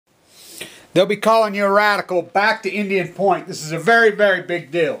They'll be calling you a radical back to Indian Point. This is a very, very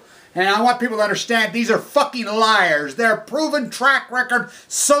big deal. And I want people to understand these are fucking liars. They're proven track record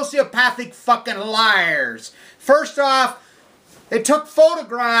sociopathic fucking liars. First off, they took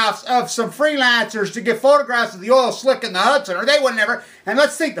photographs of some freelancers to get photographs of the oil slick in the Hudson, or they would never. And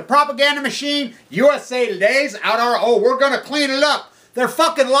let's think, the propaganda machine, USA Today's out our, oh, we're going to clean it up. They're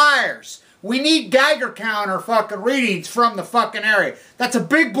fucking liars. We need Geiger counter fucking readings from the fucking area. That's a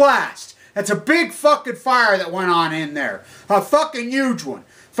big blast. That's a big fucking fire that went on in there. A fucking huge one.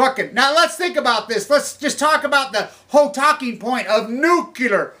 Fucking, now let's think about this. Let's just talk about the whole talking point of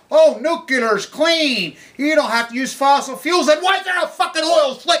nuclear. Oh, nuclear's clean. You don't have to use fossil fuels. And why is there a fucking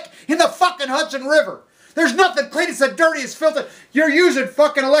oil slick in the fucking Hudson River? There's nothing clean. It's the dirtiest filter. You're using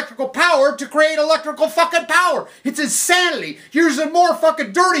fucking electrical power to create electrical fucking power. It's insanity. You're using more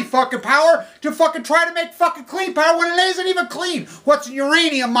fucking dirty fucking power to fucking try to make fucking clean power when it isn't even clean. What's a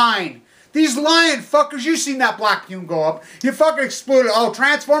uranium mine? These lying fuckers, you've seen that black fume go up. You fucking exploded. Oh,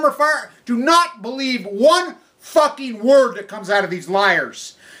 transformer fire. Do not believe one fucking word that comes out of these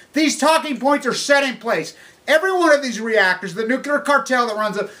liars. These talking points are set in place. Every one of these reactors, the nuclear cartel that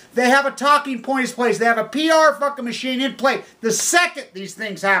runs them, they have a talking point in place. They have a PR fucking machine in play. The second these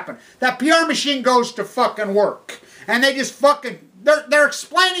things happen, that PR machine goes to fucking work. And they just fucking, they're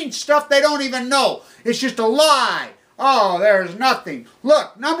explaining stuff they don't even know. It's just a lie. Oh, there's nothing.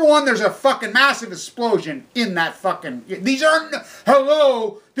 Look, number one, there's a fucking massive explosion in that fucking... These are...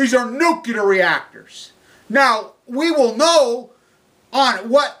 Hello? These are nuclear reactors. Now, we will know on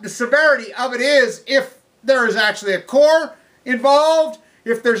what the severity of it is if there is actually a core involved,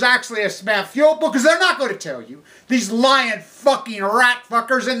 if there's actually a spent fuel, because they're not going to tell you. These lying fucking rat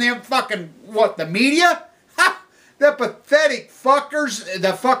fuckers in the fucking... What, the media? Ha! The pathetic fuckers,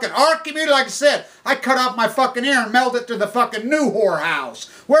 the fucking art community, like I said, I cut off my fucking ear and mailed it to the fucking new whorehouse.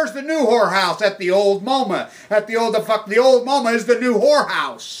 Where's the new whorehouse? At the old MoMA. At the old MoMA is the new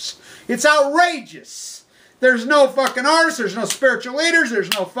whorehouse. It's outrageous. There's no fucking artists, there's no spiritual leaders, there's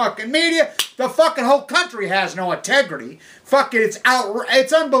no fucking media. The fucking whole country has no integrity. Fuck it,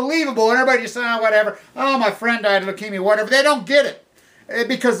 it's unbelievable. And everybody just saying, oh, whatever. Oh, my friend died of leukemia, whatever. They don't get it.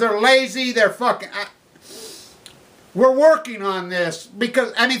 Because they're lazy, they're fucking... We're working on this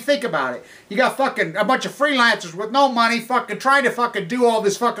because, I mean, think about it. You got fucking a bunch of freelancers with no money fucking trying to fucking do all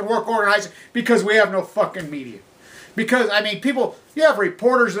this fucking work organizing because we have no fucking media. Because, I mean, people, you have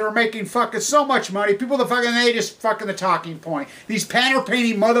reporters that are making fucking so much money. People that fucking, they just fucking the talking point. These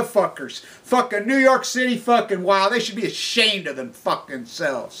painting motherfuckers. Fucking New York City fucking wow. They should be ashamed of them fucking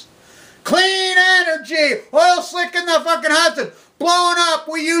selves. Clean energy. Oil slick in the fucking Hudson. Blowing up,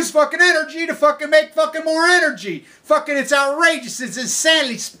 we use fucking energy to fucking make fucking more energy. Fucking, it's outrageous, it's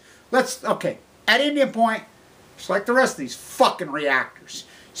insanity. Okay, at Indian Point, just like the rest of these fucking reactors,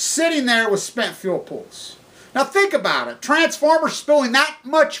 sitting there with spent fuel pools. Now think about it, transformers spilling that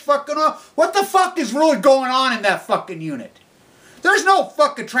much fucking oil. What the fuck is really going on in that fucking unit? There's no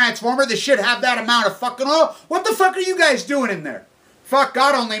fucking transformer that should have that amount of fucking oil. What the fuck are you guys doing in there? Fuck,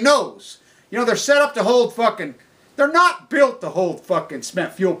 God only knows. You know, they're set up to hold fucking... They're not built to hold fucking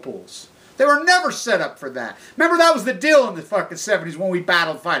spent fuel pools. They were never set up for that. Remember, that was the deal in the fucking 70s when we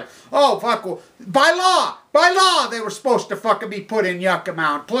battled fight. Oh, fuck, well, by law, they were supposed to fucking be put in Yucca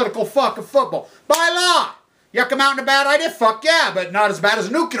Mountain. Political fucking football. By law. Yucca Mountain a bad idea? Fuck yeah, but not as bad as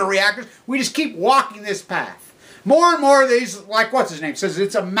nuclear reactors. We just keep walking this path. More and more of these, like what's his name, says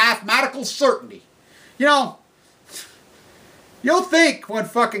it's a mathematical certainty. You know, you'll think when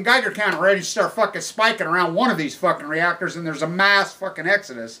fucking Geiger counter ready to start fucking spiking around one of these fucking reactors and there's a mass fucking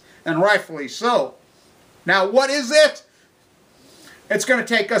exodus, and rightfully so. Now, what is it? It's going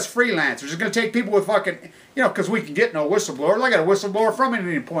to take us freelancers. It's going to take people with fucking, you know, because we can get no whistleblowers. I got a whistleblower from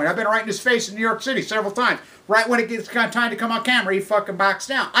Indian Point. I've been right in his face in New York City several times. Right when it gets kind of time to come on camera, he fucking backs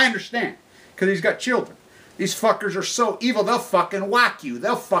down. I understand, because he's got children. These fuckers are so evil, they'll fucking whack you.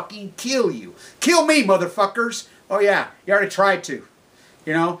 They'll fucking kill you. Kill me, motherfuckers. Oh yeah, you already tried to.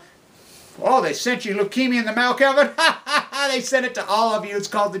 You know? Oh, they sent you leukemia in the mail, Kevin? They sent it to all of you. It's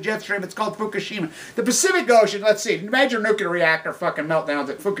called the jet stream. It's called Fukushima. The Pacific Ocean, let's see, major nuclear reactor fucking meltdowns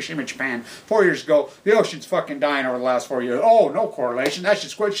at Fukushima, Japan. 4 years ago, the ocean's fucking dying over the last 4 years. Oh, no correlation. That's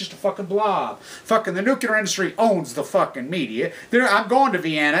just, it's just a fucking blob. Fucking the nuclear industry owns the fucking media. I'm going to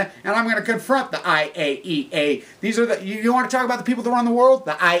Vienna, and I'm going to confront the IAEA. These are the, you want to talk about the people that run the world?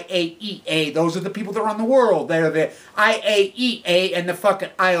 The IAEA. Those are the people that run the world. They're the IAEA and the fucking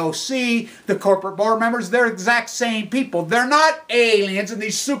IOC, the corporate board members. They're the exact same people. They're not aliens and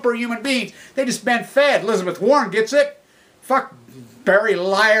these superhuman beings. They just been fed. Elizabeth Warren gets it. Fuck Barry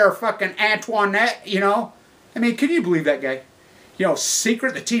Liar, fucking Antoinette, you know. I mean, can you believe that guy? you know,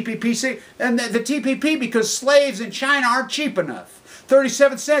 secret, the TPP, and the TPP because slaves in China aren't cheap enough.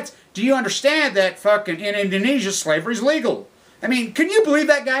 37 cents. Do you understand that fucking in Indonesia slavery is legal? I mean, can you believe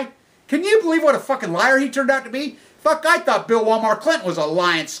that guy? Can you believe what a fucking liar he turned out to be? Fuck, I thought Bill Walmart Clinton was a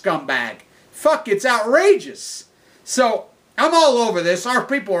lying scumbag. Fuck, it's outrageous. So, I'm all over this. Our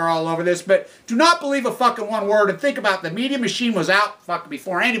people are all over this. But do not believe a fucking one word and think about the media machine was out fucking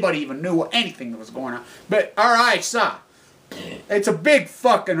before anybody even knew anything that was going on. But our eyes saw. It's a big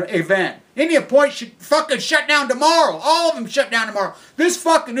fucking event. Indian Point should fucking shut down tomorrow. All of them shut down tomorrow. This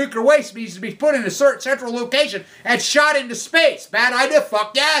fucking nuclear waste needs to be put in a certain central location and shot into space. Bad idea?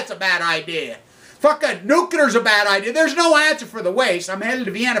 Fuck yeah, it's a bad idea. Fucking nuclear's a bad idea. There's no answer for the waste. I'm headed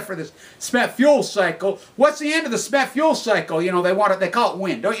to Vienna for this spent fuel cycle. What's the end of the spent fuel cycle? You know, they call it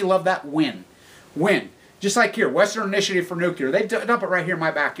wind. Don't you love that? Wind. Wind. Just like here, Western Initiative for Nuclear. They dump it right here in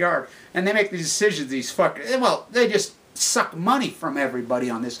my backyard. And they make these decisions, these fuckers. Well, they just suck money from everybody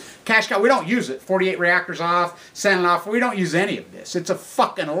on this cash cow. We don't use it. 48 reactors off, send it off. We don't use any of this. It's a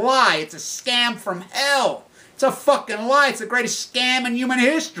fucking lie. It's a scam from hell. It's a fucking lie. It's the greatest scam in human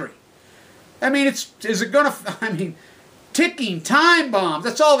history. I mean, is it gonna, I mean, ticking time bombs.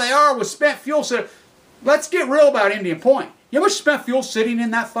 That's all they are with spent fuel. So let's get real about Indian Point. You know how much spent fuel sitting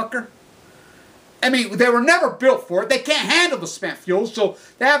in that fucker? I mean, they were never built for it. They can't handle the spent fuel, so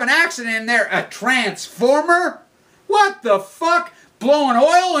they have an accident in there. A transformer? What the fuck? Blowing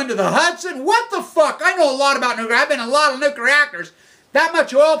oil into the Hudson? What the fuck? I know a lot about nuclear. I've been in a lot of nuclear reactors. That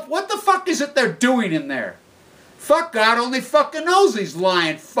much oil? What the fuck is it they're doing in there? Fuck, God only fucking knows, these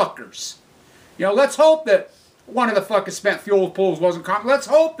lying fuckers. You know, let's hope that one of the fucking spent fuel pools wasn't compromised. Let's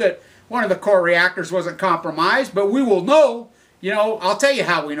hope that one of the core reactors wasn't compromised, but we will know. You know, I'll tell you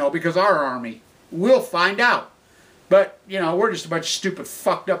how we know, because our army will find out. But, you know, we're just a bunch of stupid,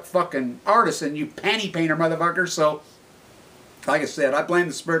 fucked up fucking artists and you panty painter motherfuckers. So, like I said, I blame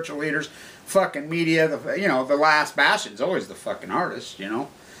the spiritual leaders, fucking media, you know, the last bastion's always the fucking artist, you know.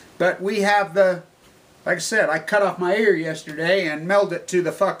 But we have the, like I said, I cut off my ear yesterday and mailed it to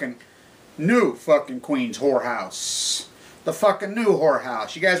the fucking new fucking Queen's whorehouse. The fucking new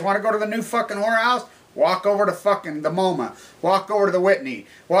whorehouse. You guys want to go to the new fucking whorehouse? Walk over to fucking the MoMA. Walk over to the Whitney.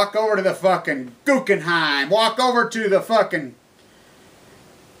 Walk over to the fucking Guggenheim. Walk over to the fucking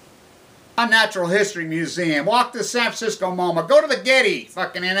Unnatural History Museum. Walk to the San Francisco MoMA. Go to the Getty,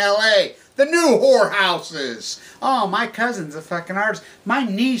 fucking in LA. The new whorehouses. Oh, my cousin's a fucking artist. My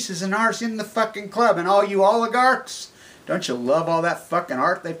niece is an artist in the fucking club. And all you oligarchs, don't you love all that fucking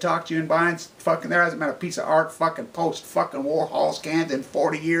art they've talked to you in buying? Fucking, there hasn't been a piece of art fucking post fucking Warhol's cans in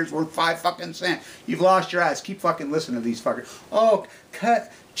 40 years worth 5 fucking cents. You've lost your eyes. Keep fucking listening to these fuckers. Oh,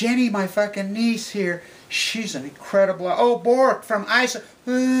 Jenny, my fucking niece here. She's an incredible. Oh, Bork from Iceland.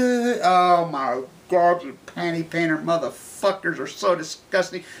 Oh my God, you panty painter motherfuckers are so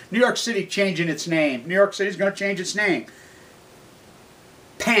disgusting. New York City changing its name. New York City's going to change its name.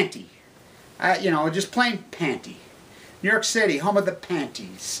 Pantie. You know, just plain Pantie. New York City, home of the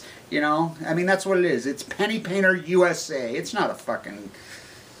panties. You know, I mean, that's what it is. It's Panty Painter USA. It's not a fucking,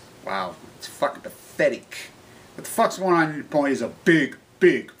 wow, it's fucking pathetic. What the fuck's going on in your point is a big,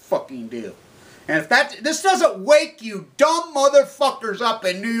 big fucking deal. And if this doesn't wake you dumb motherfuckers up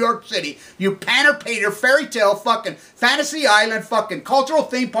in New York City, you panter painter, fairy tale, fucking Fantasy Island, fucking cultural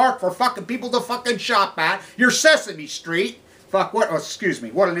theme park for fucking people to fucking shop at, your Sesame Street. Fuck, what, oh, excuse me,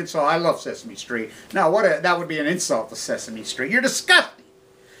 what an insult. I love Sesame Street. No, that would be an insult to Sesame Street. You're disgusting.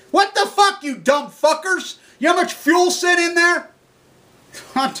 What the fuck, you dumb fuckers? You know how much fuel sit in there?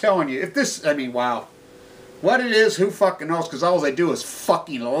 I'm telling you, if this, I mean, wow. What it is, who fucking knows, because all they do is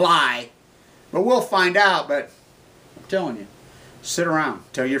fucking lie. But we'll find out, but I'm telling you, sit around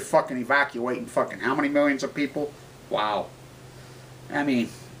till you're fucking evacuating fucking how many millions of people? Wow. I mean,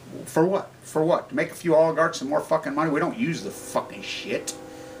 for what? For what? To make a few oligarchs some more fucking money? We don't use the fucking shit.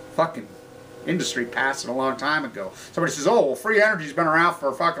 Fucking industry passed it a long time ago. Somebody says, oh, well, free energy's been around for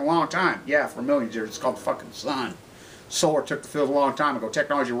a fucking long time. Yeah, for millions of years. It's called the fucking sun. Solar took the field a long time ago.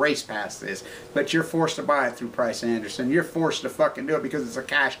 Technology raced past this. But you're forced to buy it through Price Anderson. You're forced to fucking do it because it's a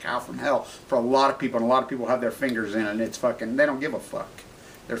cash cow from hell for a lot of people. And a lot of people have their fingers in it. And it's fucking, they don't give a fuck.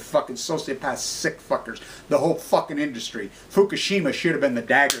 They're fucking sociopaths, sick fuckers. The whole fucking industry. Fukushima should have been the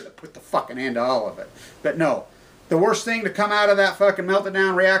dagger that put the fucking end to all of it. But no. The worst thing to come out of that fucking melted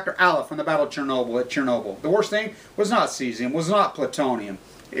down reactor, Aleph, from the Battle of Chernobyl at Chernobyl. The worst thing was not cesium, was not plutonium.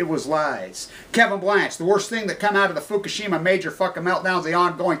 It was lies. Kevin Blanche, the worst thing that come out of the Fukushima major fucking meltdowns, the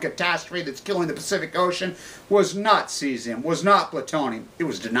ongoing catastrophe that's killing the Pacific Ocean, was not cesium, was not plutonium. It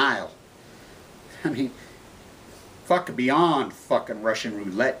was denial. I mean, fuck beyond fucking Russian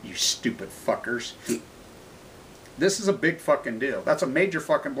roulette, you stupid fuckers. This is a big fucking deal. That's a major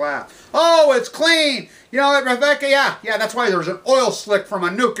fucking blast. Oh, it's clean. You know what, Rebecca? Yeah, that's why there's an oil slick from a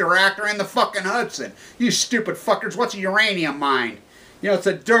nuclear reactor in the fucking Hudson. You stupid fuckers. What's a uranium mine? You know, it's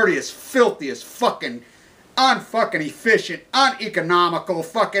the dirtiest, filthiest, fucking, unfucking efficient, uneconomical,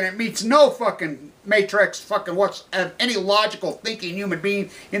 fucking, it meets no fucking matrix, fucking, what's any logical thinking human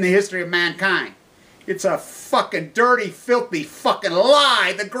being in the history of mankind. It's a fucking dirty, filthy fucking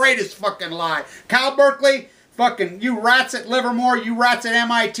lie. The greatest fucking lie. Cal Berkeley, fucking, you rats at Livermore, you rats at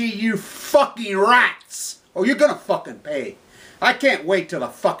MIT, you fucking rats. Oh, you're gonna fucking pay. I can't wait till the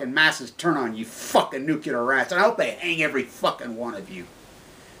fucking masses turn on you fucking nuclear rats. And I hope they hang every fucking one of you.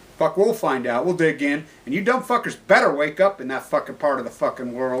 Fuck, we'll find out. We'll dig in. And you dumb fuckers better wake up in that fucking part of the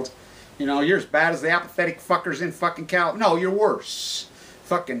fucking world. You know, you're as bad as the apathetic fuckers in fucking Cal. No, you're worse.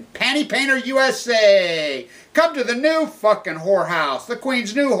 Fucking Panty Painter USA. Come to the new fucking whorehouse. The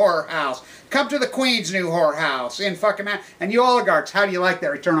Queen's new whorehouse. Come to the Queen's new whorehouse in fucking man. And you oligarchs, how do you like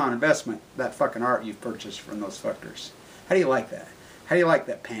that return on investment? That fucking art you've purchased from those fuckers. How do you like that? How do you like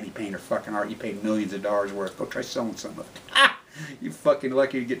that Panty Painter fucking art you paid millions of dollars worth? Go try selling some of it. Ah! You fucking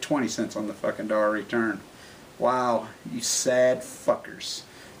lucky to get 20 cents on the fucking dollar return. Wow, you sad fuckers.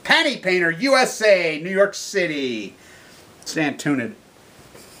 Panty Painter USA, New York City. Stand tuned.